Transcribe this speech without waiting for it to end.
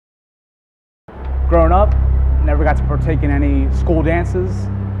Growing up, never got to partake in any school dances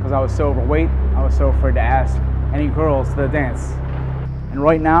because I was so overweight. I was so afraid to ask any girls to the dance. And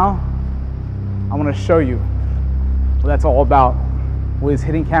right now, I want to show you what that's all about. With his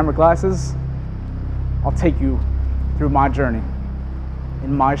hidden camera glasses, I'll take you through my journey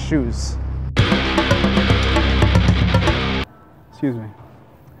in my shoes. Excuse me.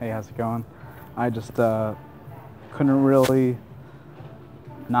 Hey, how's it going? I just couldn't really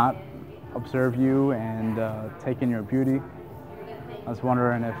not observe you and take in your beauty. I was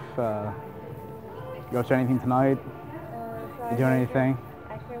wondering if you're up to anything tonight? You doing anything?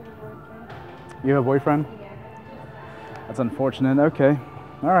 Actually, I have a boyfriend. You have a boyfriend? Yeah. That's unfortunate. Okay.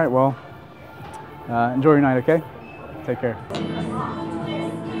 All right, well, enjoy your night, okay? Take care.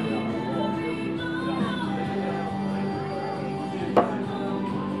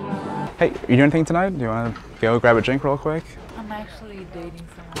 Hey, you doing anything tonight? Do you want to go grab a drink real quick? I'm actually dating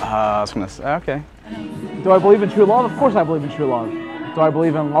someone. I was gonna say, okay. Do I believe in true love? Of course I believe in true love. Do I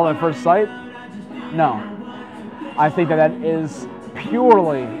believe in love at first sight? No. I think that is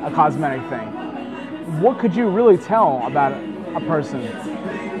purely a cosmetic thing. What could you really tell about a person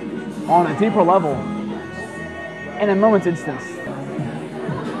on a deeper level in a moment's instance?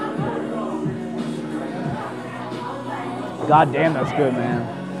 God damn, that's good,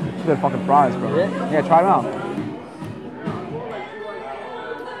 man. It's a good fucking fries, bro. Yeah, try them out.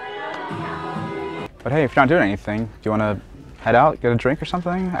 But hey, if you're not doing anything, do you want to head out, get a drink or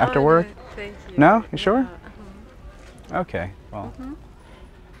something after work? No, thank you. No? You sure? Okay, well,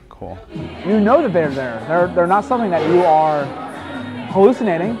 cool. You know that they're there. They're not something that you are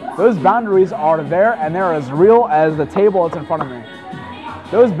hallucinating. Those boundaries are there, and they're as real as the table that's in front of me.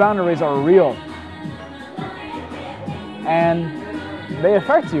 Those boundaries are real. And they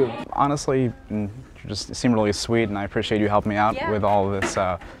affect you. Honestly, you just seem really sweet, and I appreciate you helping me out with all of this.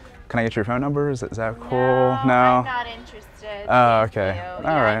 Can I get your phone number? Is that cool? No, No? I'm not interested. Oh, okay. Thank you.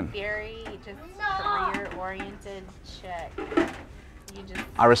 All right. I'm very just career-oriented chick. You just.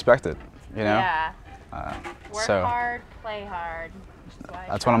 I respect it, you know? Yeah. Work so hard, play hard.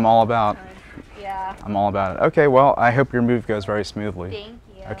 that's what I'm all about. Yeah. I'm all about it. Okay, well, I hope your move goes very smoothly. Thank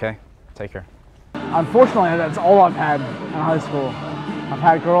you. Okay, take care. Unfortunately, that's all I've had in high school. I've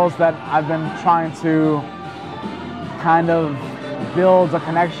had girls that I've been trying to kind of build a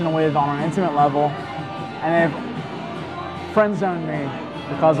connection with on an intimate level, and they've friend-zoned me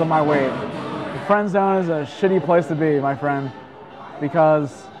because of my weight. The friend zone is a shitty place to be, my friend,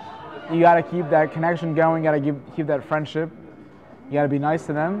 because you gotta keep that connection going, you gotta keep that friendship, you gotta be nice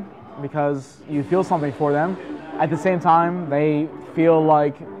to them because you feel something for them. At the same time, they feel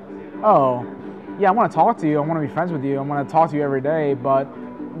like, oh, yeah, I want to talk to you, I want to be friends with you, I want to talk to you every day, but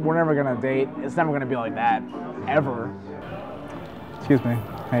we're never going to date. It's never going to be like that, ever. Excuse me.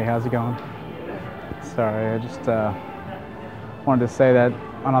 Hey, how's it going? Sorry, I just wanted to say that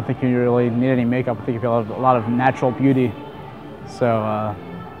I don't think you really need any makeup. I think you have a lot of natural beauty. So,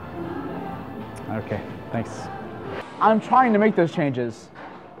 okay, thanks. I'm trying to make those changes.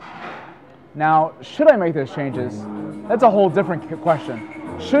 Now, should I make those changes? That's a whole different question.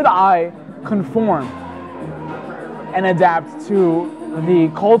 Should I conform and adapt to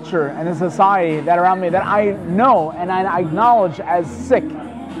the culture and the society that around me that I know and I acknowledge as sick?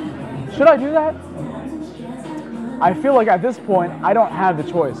 Should I do that? I feel like at this point, I don't have the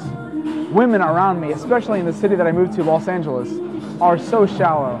choice. Women around me, especially in the city that I moved to, Los Angeles, are so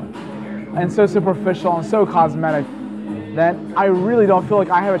shallow and so superficial and so cosmetic that I really don't feel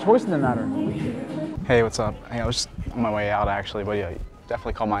like I have a choice in the matter. Hey, what's up? Hey, I was just on my way out actually, but yeah,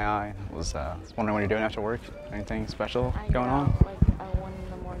 definitely caught my eye. I was wondering what you're doing after work. Anything special going on? Like 1 in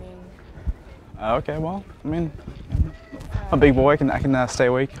the morning. Okay, well, I mean, I'm a big boy. I can stay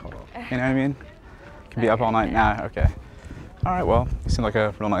awake. You know what I mean? Can be up all night. Nah, okay. All right, well, you seem like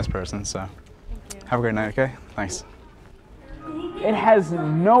a real nice person, so Thank you. have a great night, okay? Thanks. It has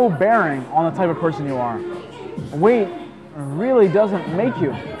no bearing on the type of person you are. Weight really doesn't make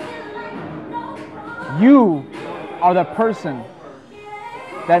you. You are the person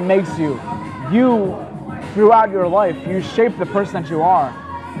that makes you. You, throughout your life, you shape the person that you are.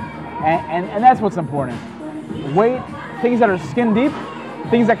 And that's what's important. Weight, things that are skin deep,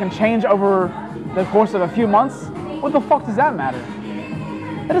 things that can change over the course of a few months, what the fuck does that matter?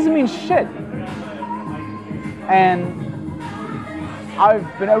 That doesn't mean shit. And I've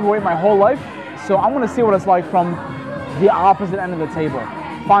been overweight my whole life, so I want to see what it's like from the opposite end of the table.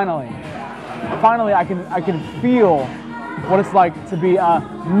 Finally, I can feel what it's like to be a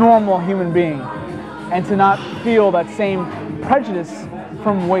normal human being and to not feel that same prejudice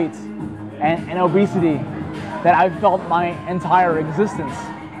from weight and obesity that I've felt my entire existence.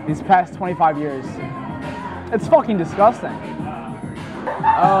 these past 25 years. It's fucking disgusting.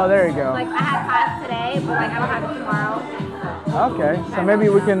 Oh, there you go. Like I had class today, but like I don't have it tomorrow. Okay, so maybe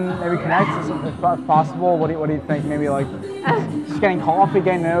we can connect if possible. What do you think? Maybe like just getting coffee,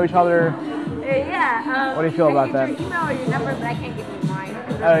 getting to know each other. Yeah. What do you feel about that? Your email or your number, but I can't give you mine.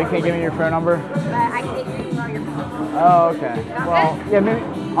 Oh, you can't give me your phone number? But I can get your email or your phone. Oh, okay. Well, yeah, maybe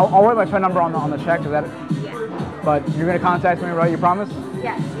I'll write my phone number on the check. Is that it? Yeah. But you're gonna contact me, right? You promise?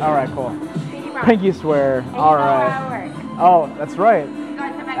 Yes. All right, cool. Pinky promise. Pinky swear. And All you know right. how it works. Oh, that's right. You're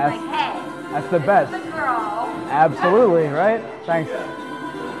going to come back That's- like, hey. That's the best. The girl. Absolutely, right? Thanks.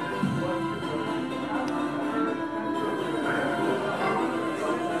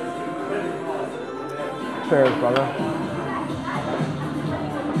 Cheers, brother.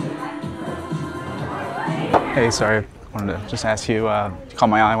 Hey, sorry. Wanted to just ask you, you caught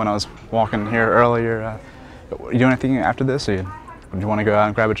my eye when I was walking here earlier. You doing anything after this? Or do you want to go out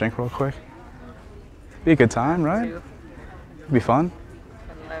and grab a drink real quick? Be a good time, right? It'd be fun.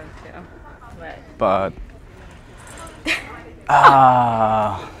 I'd love to. But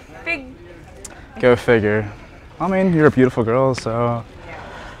Big. go figure. I mean, you're a beautiful girl, so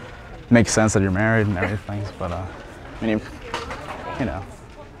makes sense that you're married and everything. But I mean, you know.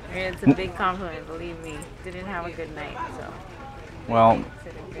 It's a big compliment, believe me. Didn't have a good night, so. Well,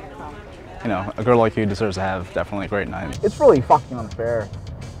 It's a big compliment. you know, a girl like you deserves to have definitely a great night. It's really fucking unfair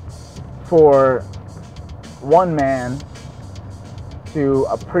for one man to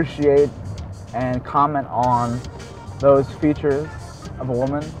appreciate and comment on those features of a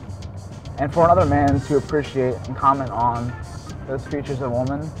woman, and for another man to appreciate and comment on those features of a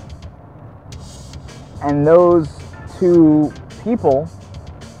woman, and those two people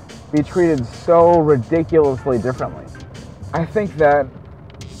be treated so ridiculously differently. I think that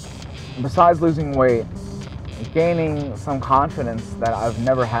besides losing weight, gaining some confidence that I've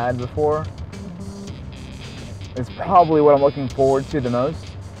never had before is probably what I'm looking forward to the most.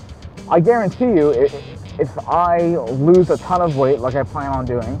 I guarantee you, if I lose a ton of weight like I plan on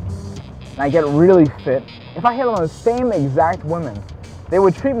doing, and I get really fit, if I hit on the same exact women, they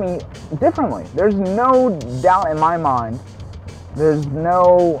would treat me differently. There's no doubt in my mind. There's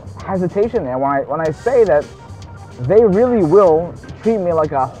no hesitation there when I say that they really will treat me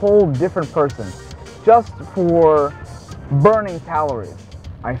like a whole different person just for burning calories.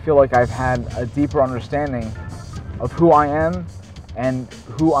 I feel like I've had a deeper understanding of who I am and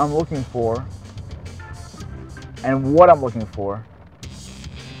who I'm looking for and what I'm looking for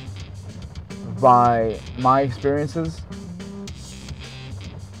by my experiences.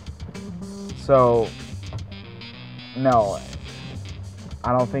 So, no,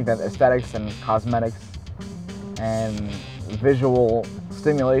 I don't think that aesthetics and cosmetics and visual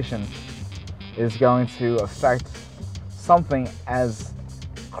stimulation is going to affect something as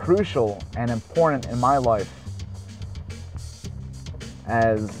crucial and important in my life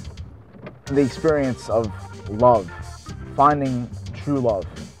as the experience of love, finding true love.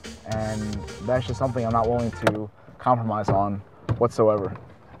 And that's just something I'm not willing to compromise on whatsoever.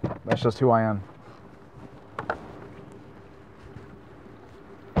 That's just who I am.